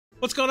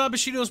What's going on,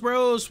 Bushido's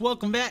bros?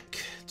 Welcome back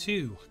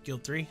to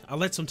Guild 3. I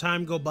let some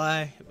time go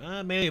by,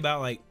 maybe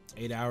about like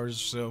 8 hours or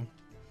so.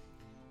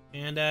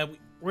 And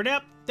we're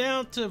down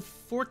to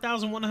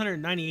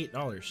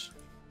 $4,198.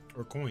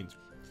 Or coins,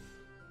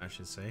 I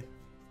should say.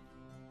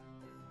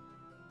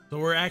 So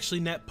we're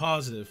actually net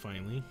positive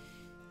finally.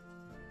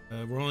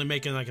 We're only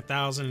making like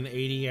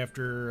 1,080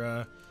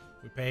 after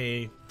we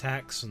pay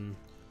tax and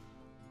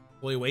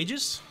employee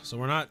wages. So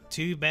we're not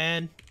too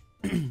bad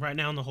right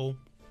now in the hole.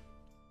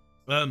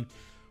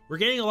 We're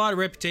getting a lot of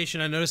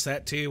reputation. I noticed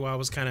that too while I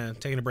was kind of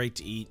taking a break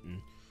to eat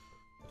and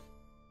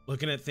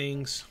looking at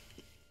things,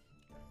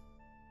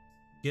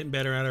 getting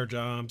better at our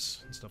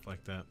jobs and stuff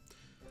like that.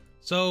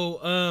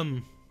 So,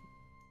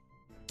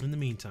 in the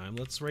meantime,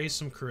 let's raise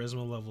some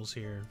charisma levels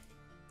here.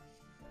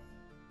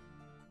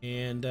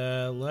 And,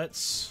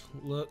 let's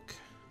look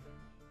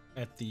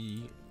at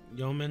the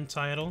yeoman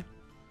title.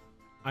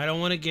 I don't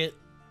want to get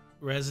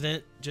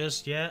resident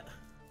just yet.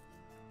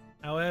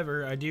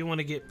 However, I do want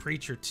to get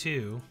preacher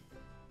too.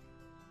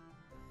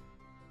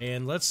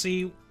 And let's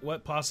see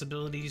what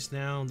possibilities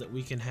now that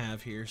we can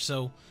have here.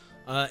 So,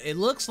 it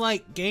looks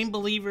like Game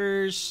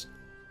Believers,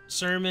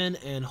 Sermon,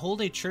 and hold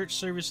a church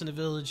service in the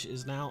village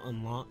is now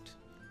unlocked,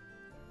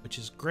 which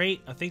is great.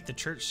 I think the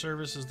church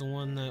service is the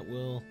one that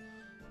will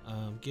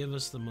give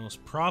us the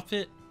most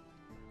profit.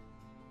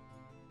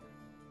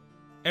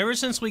 Ever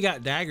since we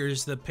got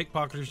daggers, the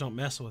pickpocketers don't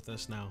mess with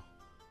us now.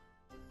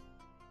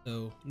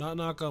 So, not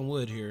knock on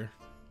wood here.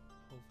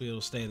 Hopefully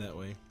it'll stay that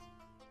way.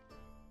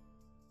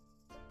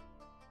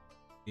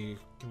 Can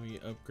we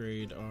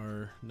upgrade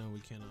our... No,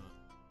 we cannot.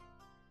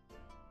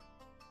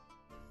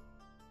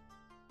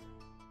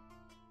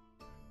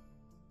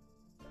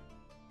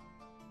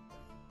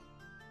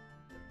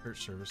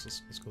 Church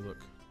service, let's go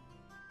look.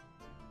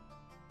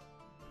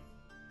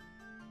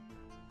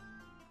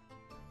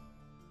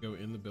 Go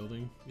in the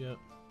building yet?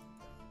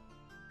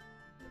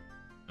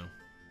 No.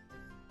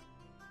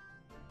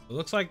 It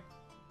looks like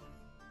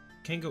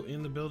can't go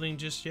in the building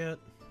just yet.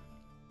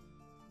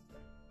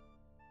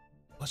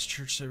 What's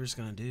church service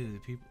gonna do? The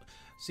people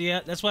see, yeah,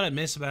 that's what I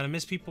miss about it. I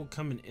miss people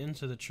coming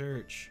into the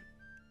church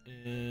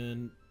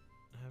and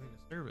having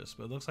a service,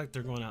 but it looks like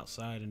they're going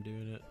outside and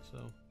doing it, so.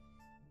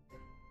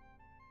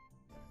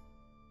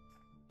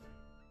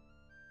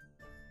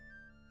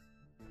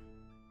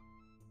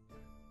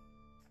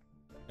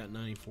 Got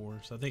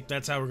 94, so I think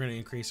that's how we're gonna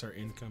increase our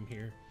income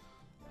here.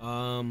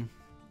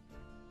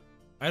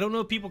 I don't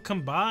know if people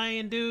come by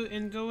and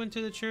go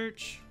into the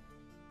church.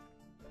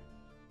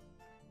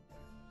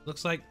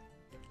 Looks like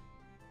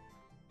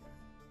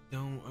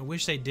I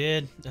wish they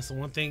did. That's the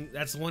one thing,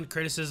 that's the one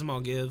criticism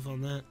I'll give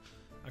on that.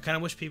 I kind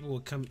of wish people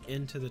would come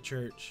into the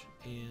church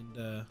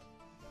and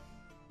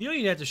you don't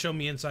even have to show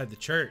me inside the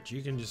church.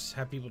 You can just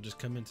have people just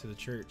come into the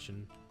church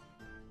and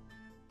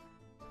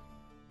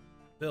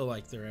feel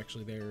like they're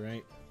actually there,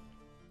 right?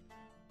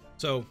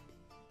 So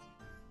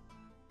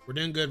we're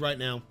doing good right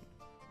now.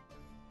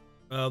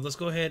 Let's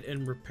go ahead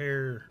and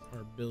repair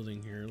our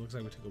building here. It looks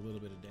like we took a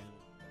little bit of damage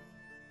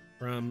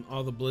from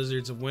all the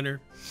blizzards of winter.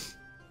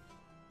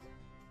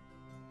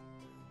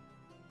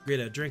 Get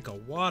a drink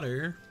of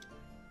water.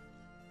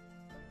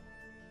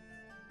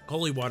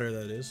 Holy water,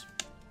 that is.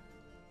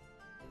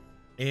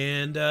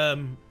 And I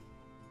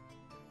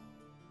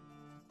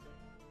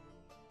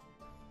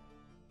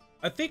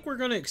think we're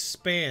gonna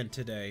expand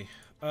today.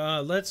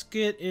 Let's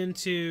get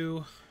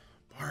into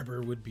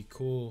barber would be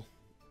cool.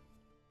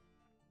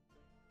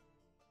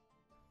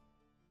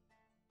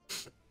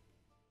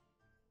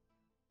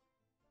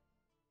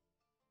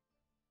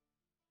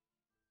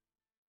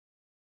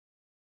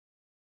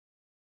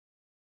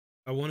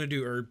 I want to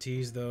do herb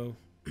teas though.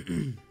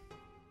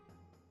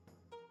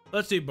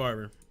 Let's do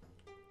barber.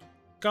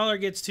 Collar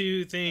gets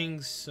 2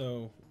 things,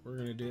 so we're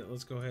gonna do it.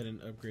 Let's go ahead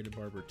and upgrade to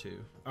barber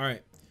 2. All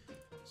right,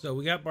 so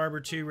we got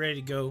barber 2 ready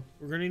to go.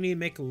 We're gonna need to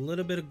make a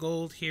little bit of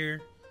gold here,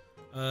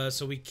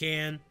 so we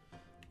can.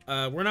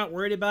 We're not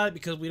worried about it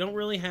because we don't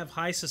really have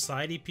high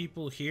society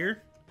people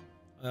here,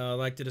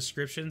 like the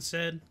description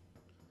said.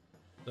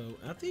 So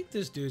I think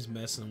this dude's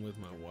messing with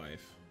my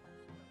wife.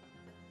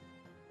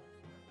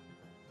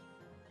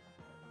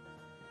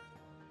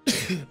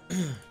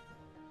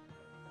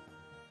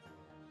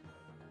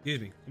 Excuse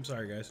me. I'm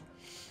sorry, guys.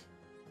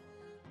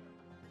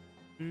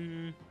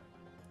 Yeah,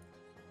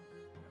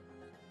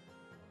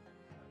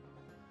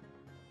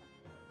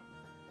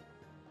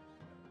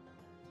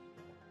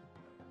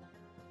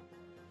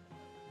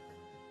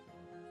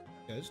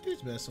 this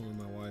dude's messing with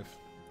my wife.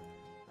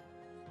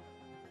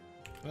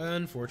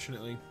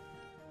 Unfortunately.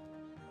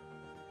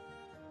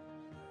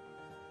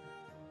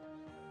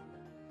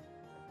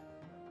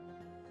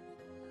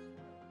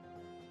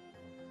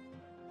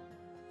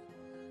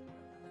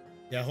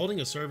 Yeah, holding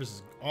a service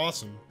is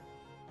awesome.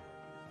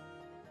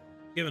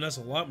 Giving us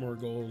a lot more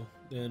gold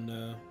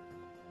than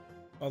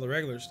all the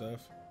regular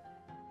stuff.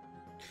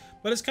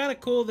 But it's kind of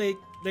cool they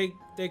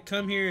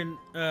come here and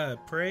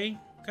pray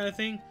kind of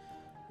thing.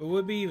 What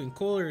would be even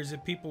cooler is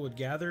if people would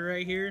gather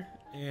right here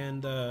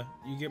and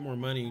you get more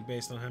money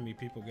based on how many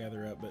people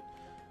gather up. But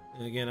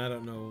And again, I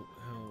don't know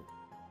how.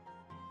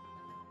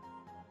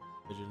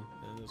 Religion.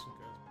 And this one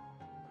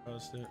guy's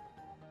Protestant.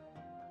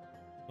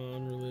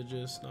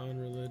 Non-religious,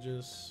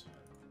 non-religious.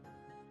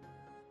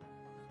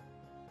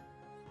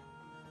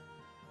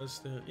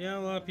 Protestant. Yeah, a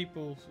lot of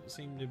people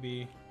seem to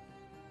be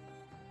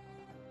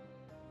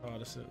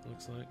Protestant,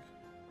 looks like.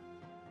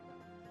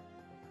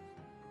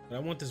 But I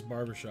want this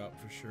barbershop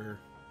for sure.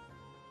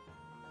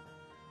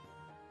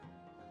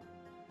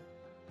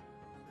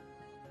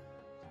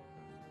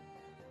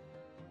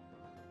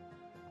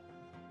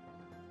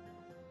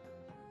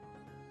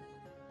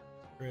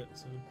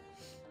 So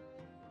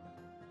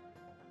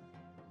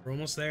we're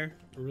almost there.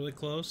 We're really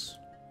close.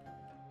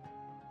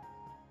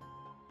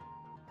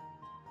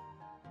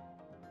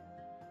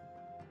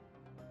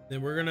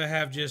 Then we're gonna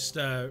have just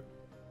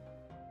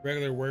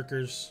regular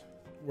workers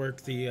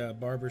work the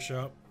barber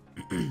shop.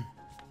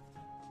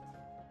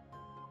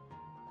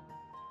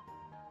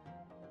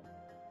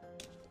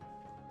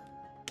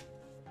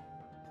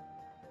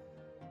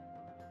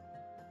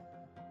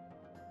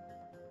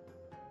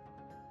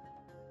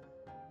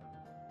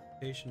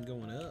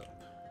 Going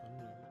up. I don't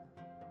know.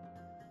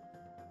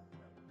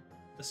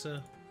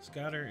 Alyssa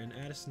Scouter and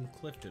Addison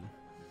Clifton.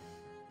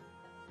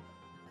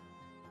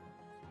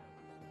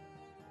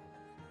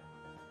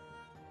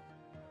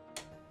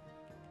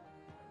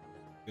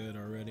 Good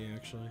already,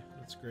 actually.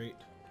 That's great.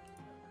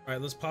 All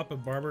right, let's pop a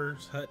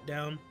barber's hut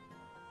down.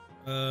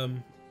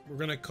 We're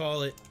gonna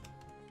call it.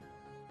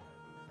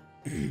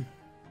 We're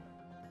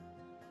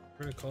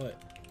gonna call it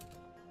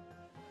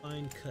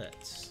Fine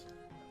Cuts.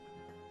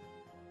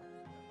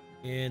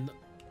 And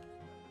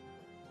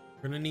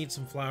we're gonna need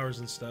some flowers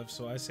and stuff,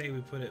 so I say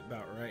we put it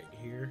about right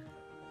here.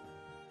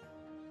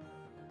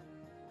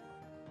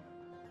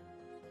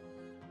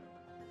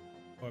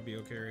 Probably be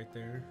okay right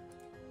there.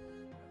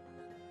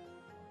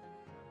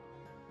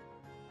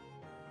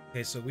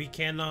 Okay, so we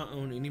cannot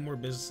own any more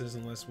businesses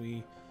unless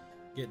we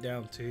get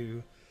down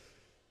to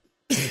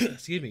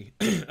excuse me,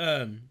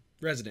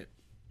 resident.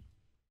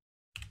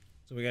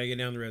 So we gotta get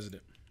down to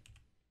resident.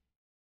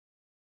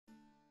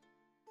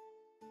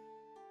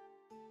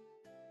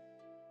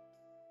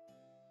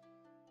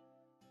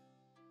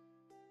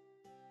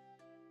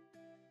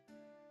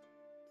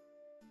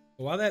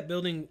 While that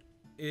building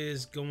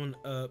is going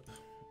up,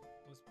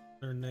 let's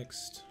put our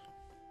next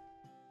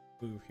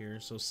move here.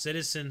 So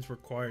citizens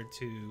required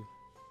to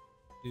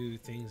do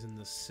things in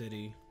the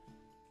city.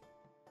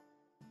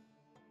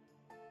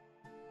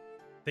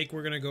 I think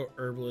we're gonna go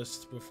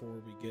herbalist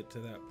before we get to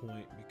that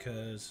point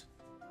because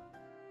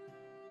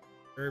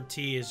herb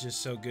tea is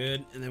just so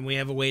good, and then we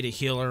have a way to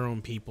heal our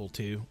own people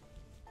too.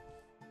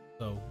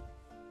 So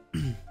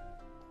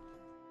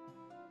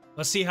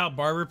let's see how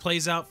barber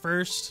plays out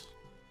first.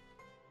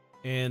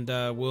 And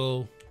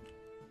we'll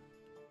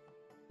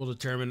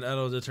determine,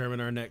 that'll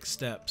determine our next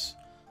steps.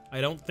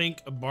 I don't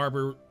think a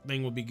barber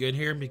thing will be good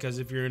here because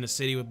if you're in a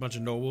city with a bunch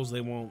of nobles,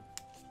 they won't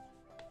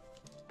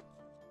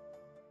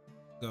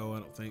go, I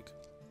don't think.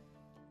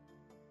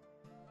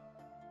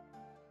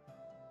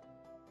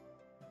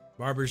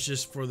 Barber's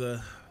just for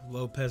the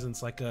low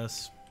peasants like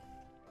us.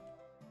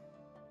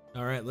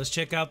 All right, let's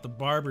check out the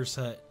barber's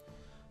hut.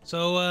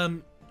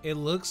 So it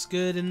looks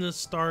good in the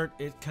start.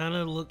 It kind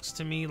of looks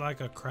to me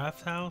like a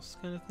craft house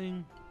kind of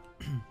thing.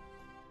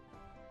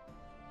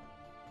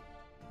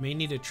 May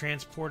need a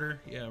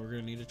transporter. Yeah, we're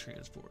gonna need a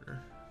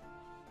transporter.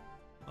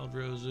 Wild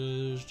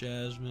roses,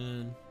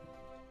 jasmine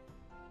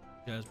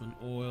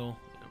oil.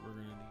 Yeah, we're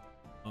gonna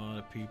need a lot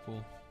of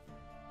people.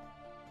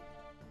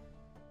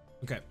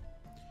 Okay,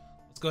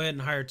 let's go ahead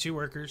and hire 2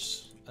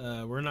 workers.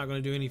 We're not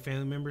gonna do any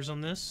family members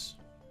on this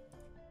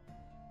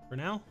for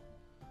now.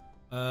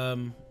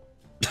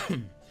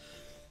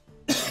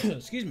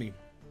 Excuse me.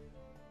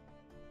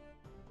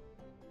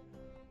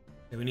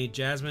 Okay, we need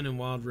jasmine and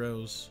wild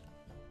rose.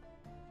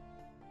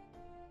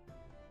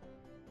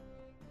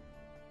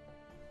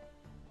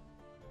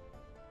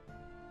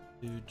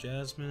 Do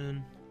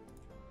jasmine.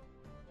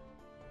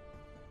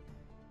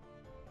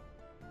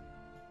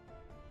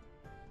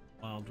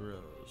 Wild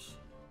rose.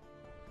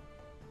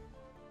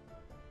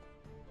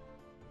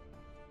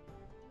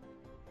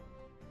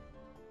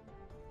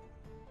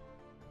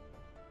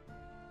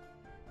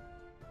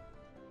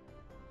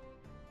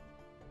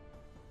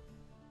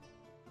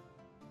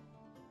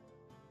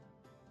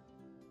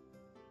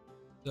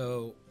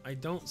 So I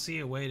don't see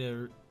a way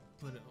to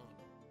put it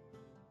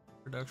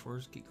on production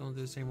words. Keep going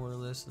through the same order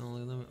list and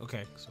only limit.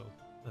 Okay, so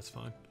that's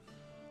fine.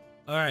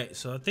 All right,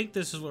 so I think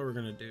this is what we're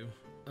gonna do.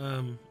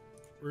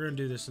 We're gonna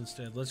do this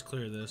instead. Let's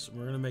clear this.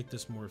 We're gonna make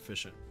this more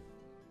efficient.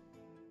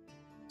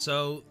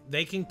 So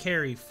they can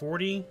carry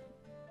 40.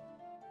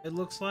 It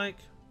looks like.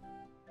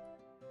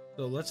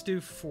 So let's do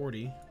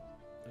 40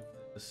 of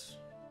this.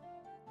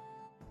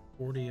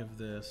 40 of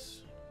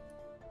this.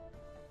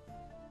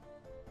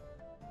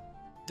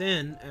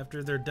 Then,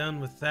 after they're done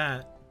with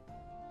that,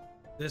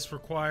 this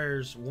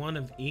requires 1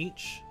 of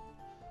each.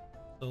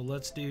 So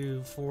let's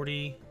do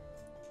 40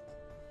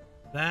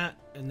 that,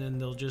 and then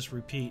they'll just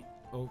repeat.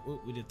 Oh,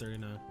 we did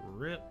 39.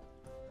 RIP.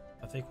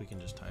 I think we can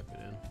just type it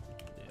in.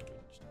 Yeah, we can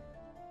just...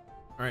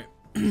 All right,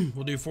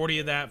 we'll do 40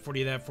 of that,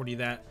 40 of that, 40 of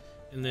that.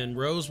 And then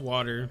rose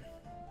water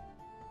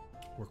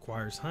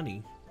requires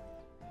honey.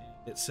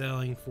 It's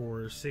selling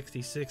for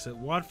 66 at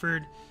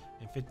Watford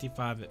and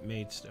 55 at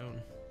Maidstone.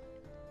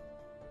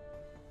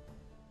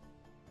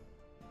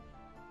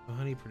 The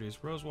honey produced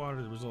rose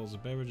water. The result is a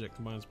beverage that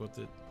combines both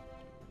the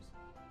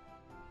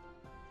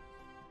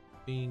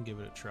bean. Give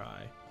it a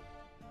try.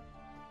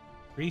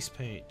 Grease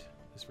paint.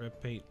 This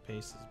red paint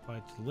paste is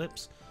applied to the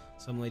lips.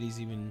 Some ladies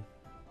even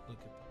look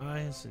at the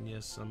eyes, and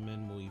yes, some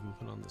men will even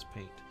put on this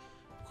paint.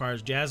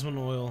 Requires jasmine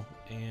oil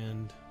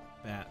and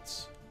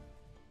bats.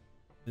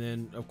 And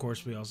then, of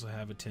course, we also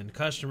have attend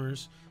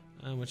customers,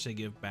 which they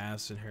give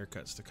baths and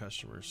haircuts to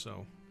customers.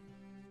 So,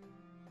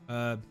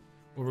 what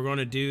we're going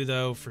to do,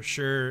 though, for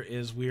sure,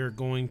 is we are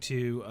going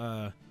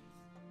to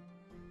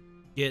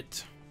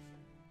get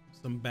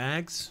some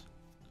bags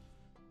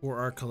for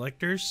our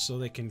collectors so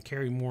they can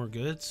carry more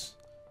goods.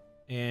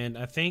 And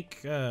I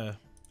think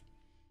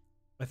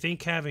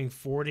having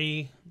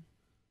 40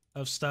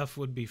 of stuff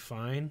would be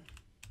fine.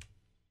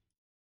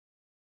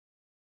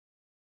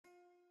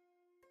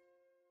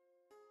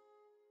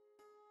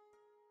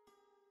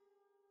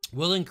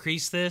 We'll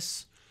increase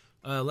this.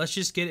 Let's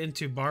just get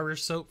into barber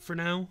soap for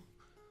now.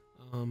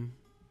 And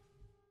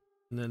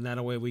then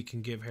that way we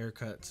can give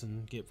haircuts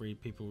and get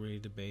people ready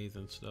to bathe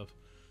and stuff.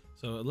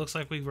 So it looks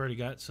like we've already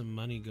got some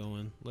money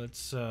going.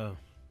 Let's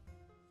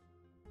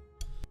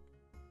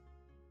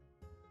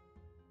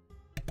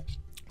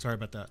sorry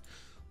about that.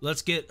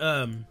 Let's get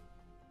some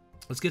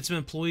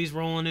employees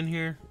rolling in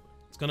here.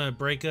 It's gonna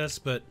break us,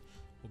 but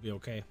we'll be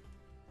okay.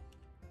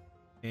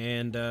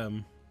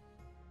 And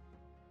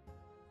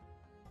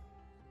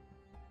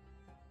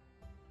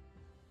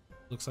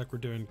looks like we're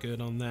doing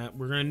good on that.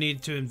 We're gonna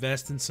need to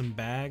invest in some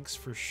bags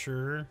for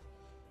sure,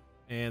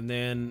 and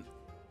then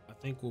I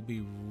think we'll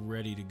be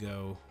ready to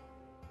go.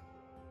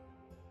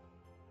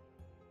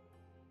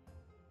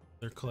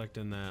 They're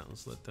collecting that.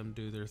 Let's let them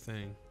do their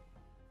thing.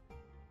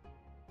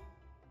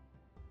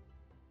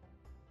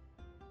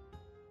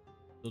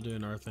 Still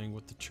doing our thing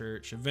with the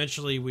church.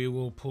 Eventually we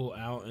will pull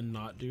out and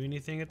not do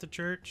anything at the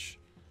church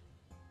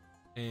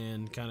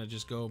and kind of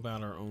just go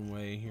about our own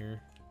way here.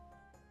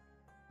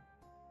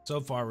 So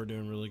far, we're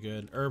doing really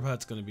good. Herb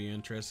Hut's going to be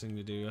interesting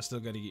to do. I still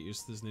got to get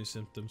used to this new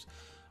symptoms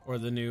or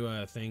the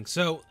new thing.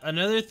 So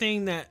another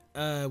thing that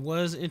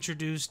was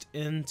introduced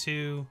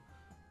into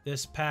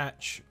this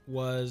patch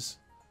was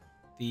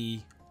the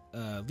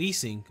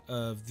leasing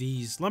of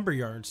these lumber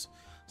yards.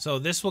 So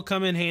this will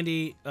come in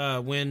handy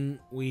when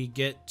we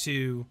get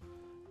to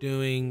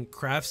doing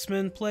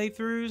craftsman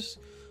playthroughs.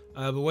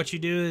 But what you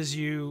do is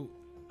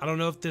I don't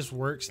know if this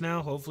works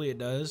now. Hopefully it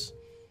does.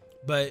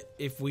 But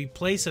if we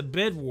place a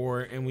bid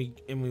war and we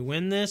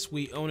win this,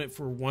 we own it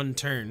for 1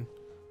 turn,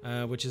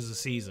 which is a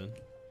season.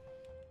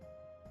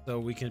 So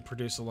we can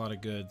produce a lot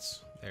of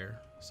goods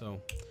there.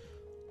 So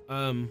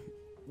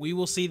we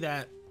will see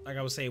that, like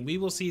I was saying, we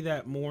will see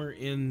that more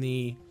in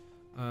the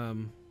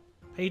craftsman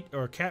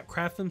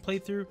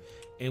playthrough,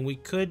 and we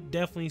could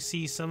definitely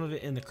see some of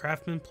it in the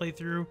craftsman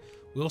playthrough.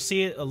 We'll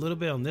see it a little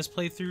bit on this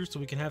playthrough so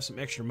we can have some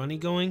extra money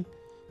going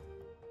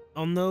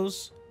on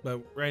those. But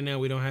right now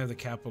we don't have the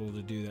capital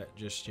to do that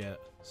just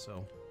yet.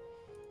 So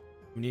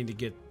we need to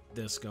get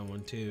this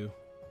going too,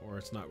 or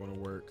it's not going to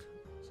work.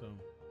 So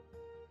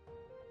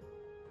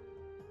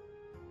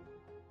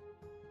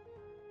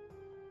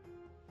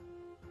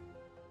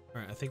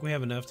all right, I think we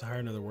have enough to hire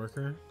another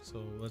worker.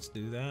 So let's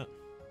do that.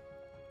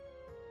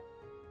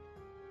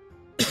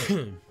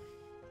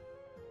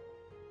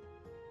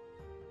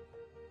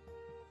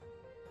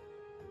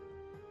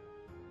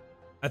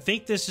 I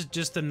think this is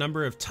just the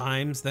number of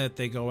times that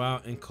they go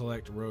out and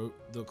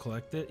they'll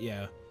collect it.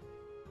 Yeah.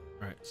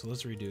 All right, so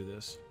let's redo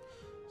this.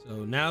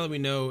 So now that we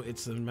know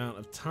it's the amount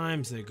of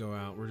times they go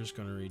out, we're just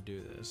going to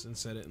redo this and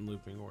set it in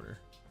looping order.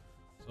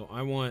 So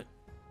I want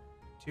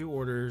 2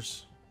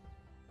 orders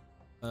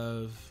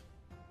of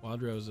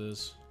wild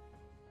roses,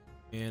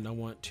 and I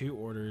want 2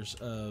 orders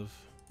of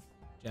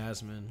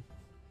jasmine.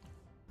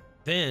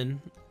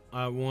 Then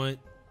I want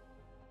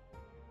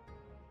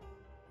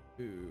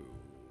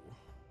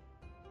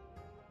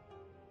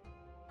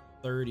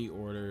 30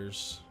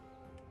 orders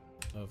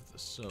of the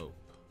soap.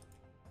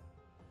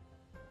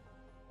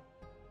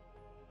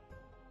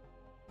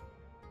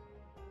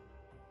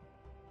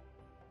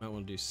 Might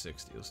want to do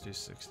 60. Let's do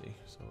 60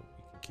 so we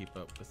can keep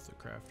up with the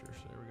crafters.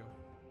 There we go.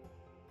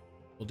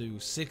 We'll do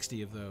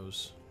 60 of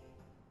those.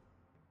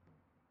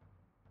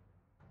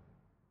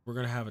 We're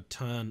gonna have a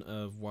ton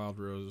of wild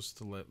rose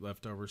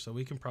left over, so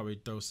we can probably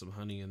throw some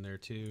honey in there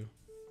too.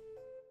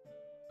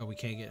 Oh, we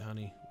can't get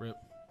honey. Rip.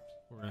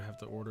 We're gonna have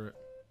to order it.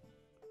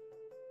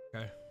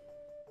 Okay.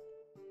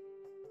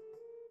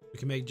 We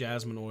can make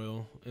jasmine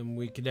oil, and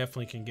we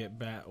definitely can get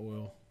bat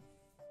oil.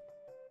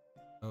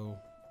 Oh.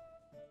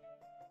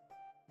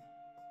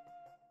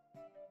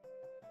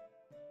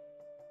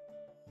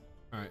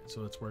 Alright,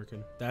 so it's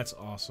working. That's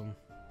awesome.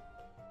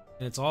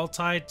 And it's all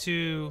tied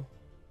to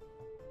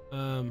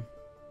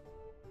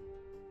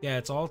yeah,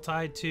 it's all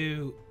tied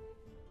to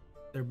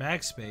their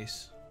bag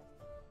space.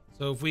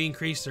 So if we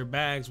increase their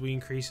bags, we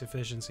increase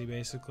efficiency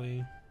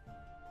basically.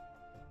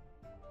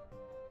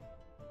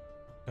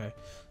 Okay.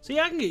 So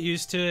yeah, I can get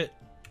used to it.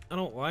 I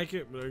don't like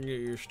it, but I can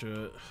get used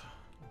to it.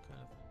 Okay.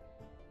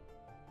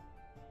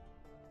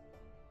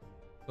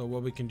 So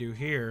what we can do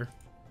here,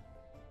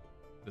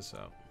 this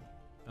out.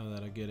 Now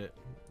that I get it,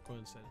 go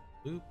ahead and set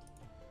it. Loop.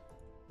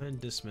 And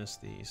dismiss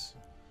these.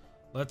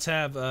 Let's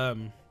have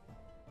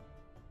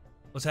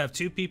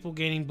 2 people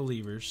gaining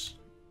believers.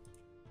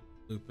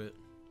 Loop it.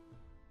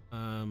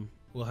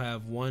 We'll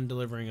have 1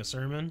 delivering a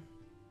sermon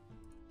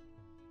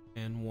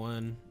and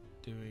 1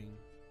 doing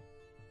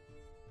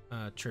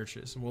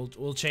churches. And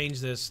we'll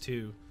change this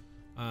to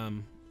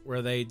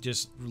where they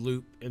just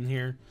loop in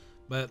here.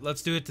 But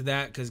let's do it to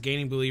that because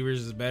gaining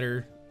believers is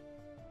better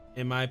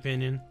in my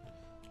opinion.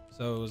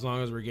 So as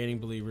long as we're gaining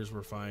believers,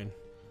 we're fine.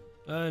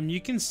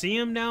 You can see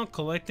them now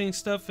collecting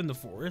stuff in the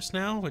forest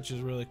now, which is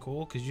really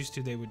cool because used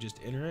to they would just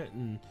enter it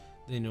and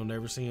then you'll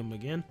never see them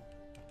again.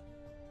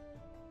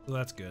 So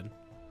that's good.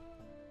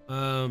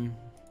 I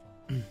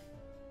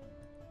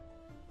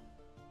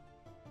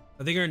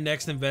think our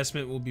next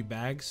investment will be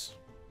bags.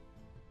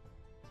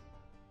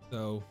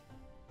 So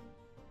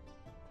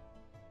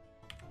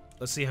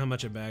let's see how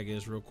much a bag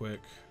is real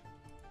quick.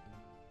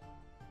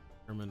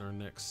 Determine our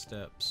next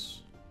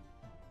steps.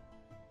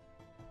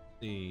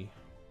 See.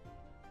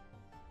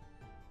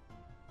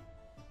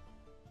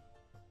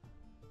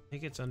 I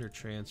think it's under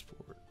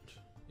transport.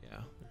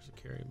 Yeah, there's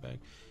a carrying bag.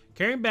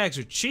 Carrying bags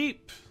are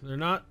cheap. They're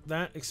not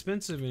that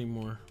expensive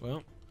anymore.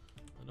 Well,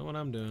 I know what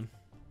I'm doing.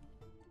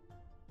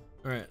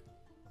 All right,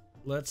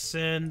 let's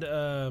send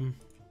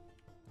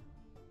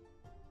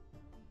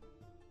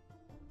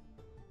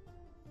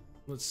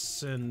let's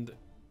send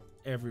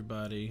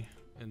everybody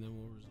and then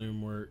we'll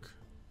resume work.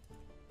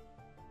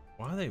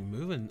 Why are they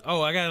moving?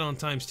 Oh, I got it on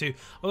 ×2.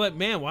 I'm like,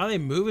 man, why are they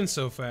moving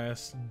so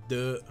fast?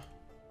 Duh.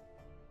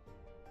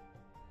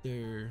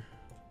 There.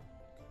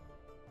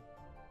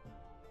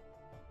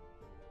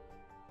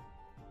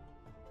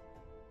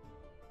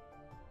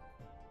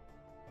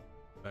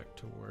 Back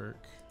to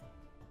work.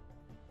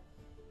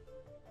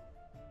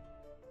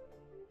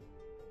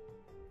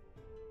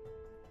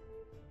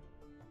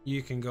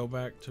 You can go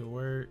back to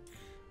work.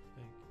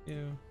 Thank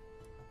you.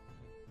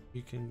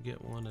 You can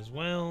get one as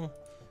well.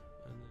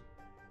 And then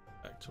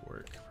back to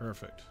work.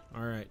 Perfect.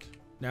 All right.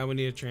 Now we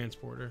need a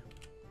transporter.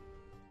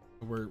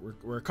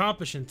 We're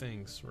accomplishing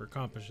things. We're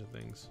accomplishing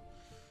things.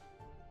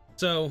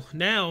 So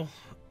now,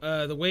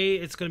 the way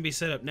it's going to be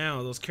set up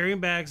now, those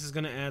carrying bags is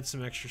going to add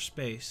some extra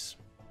space.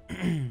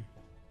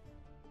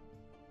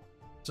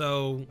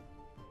 So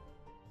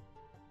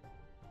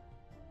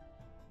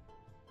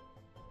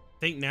I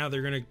think now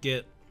they're going to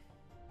get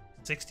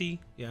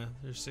 60. Yeah,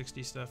 there's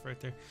 60 stuff right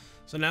there.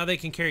 So now they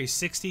can carry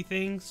 60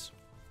 things.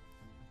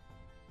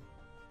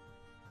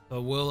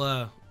 But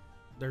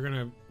they're going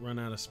to run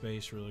out of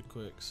space really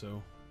quick.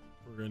 So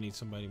we're gonna need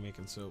somebody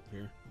making soap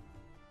here.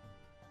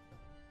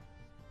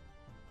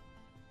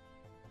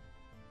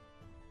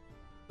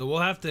 So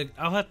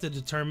I'll have to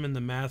determine the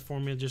math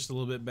formula just a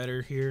little bit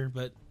better here,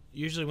 but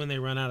usually when they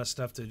run out of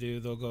stuff to do,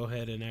 they'll go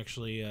ahead and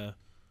actually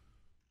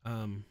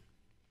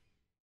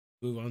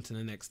move on to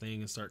the next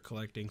thing and start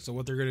collecting. So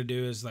what they're gonna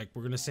do is like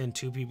we're gonna send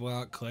 2 people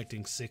out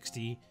collecting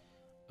 60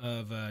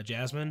 of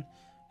jasmine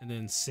and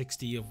then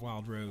 60 of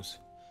wild rose.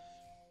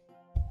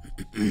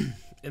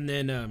 And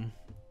then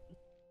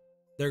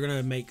they're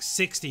gonna make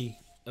 60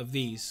 of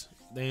these.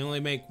 They only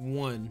make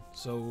 1,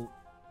 so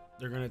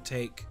they're gonna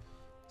take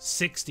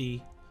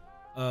 60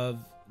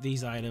 of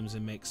these items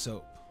and make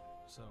soap.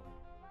 So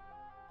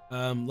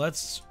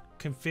let's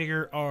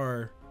configure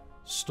our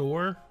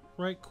store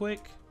right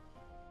quick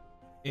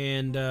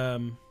and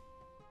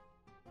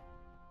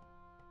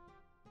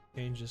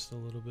change just a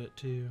little bit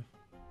too.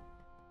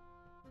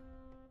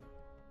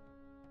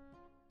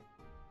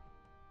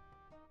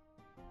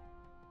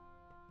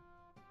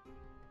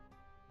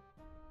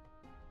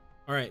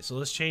 All right, so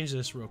let's change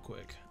this real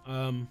quick.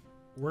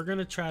 We're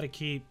gonna try to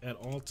keep at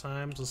all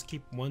times, let's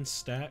keep 1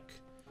 stack.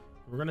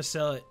 We're gonna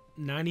sell it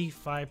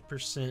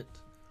 95%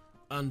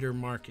 under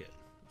market,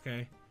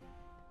 okay?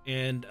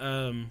 And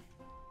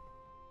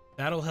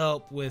that'll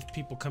help with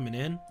people coming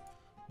in.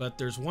 But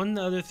there's one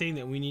other thing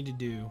that we need to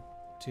do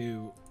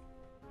to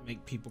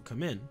make people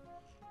come in,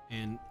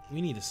 and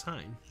we need a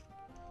sign.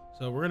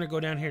 So we're gonna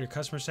go down here to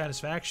customer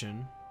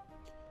satisfaction.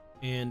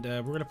 And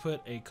we're going to put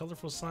a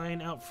colorful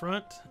sign out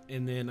front.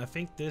 And then I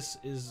think this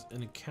is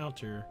an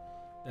encounter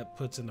that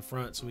puts in the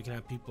front so we can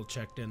have people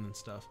checked in and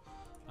stuff.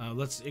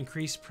 Let's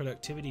increase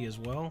productivity as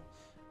well.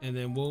 And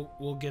then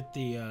we'll get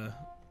the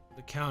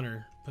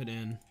counter put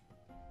in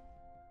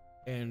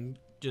and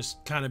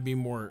just kind of be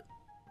more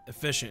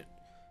efficient.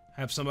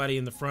 Have somebody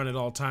in the front at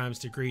all times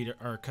to greet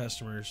our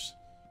customers.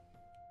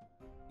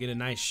 Get a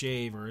nice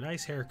shave or a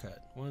nice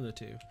haircut, one of the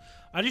two.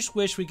 I just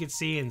wish we could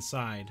see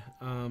inside.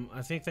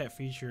 I think that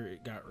feature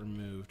got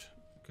removed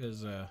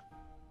because they're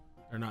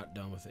not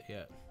done with it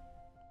yet.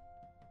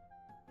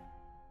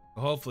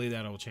 But hopefully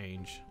that'll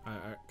change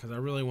because I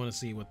really want to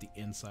see what the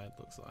inside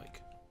looks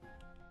like.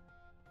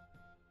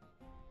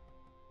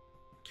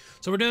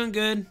 So we're doing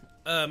good.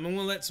 I'm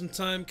gonna let some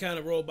time kind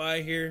of roll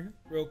by here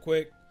real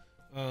quick,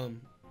 and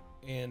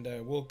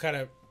we'll kind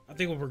of, I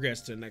think we'll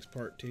progress to the next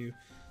part too.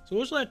 So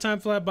we'll just let time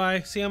fly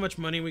by, see how much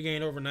money we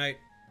gain overnight,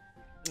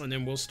 and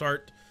then we'll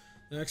start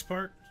the next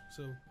part.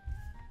 So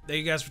thank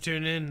you guys for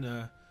tuning in.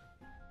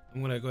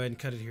 I'm gonna go ahead and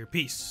cut it here.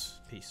 Peace.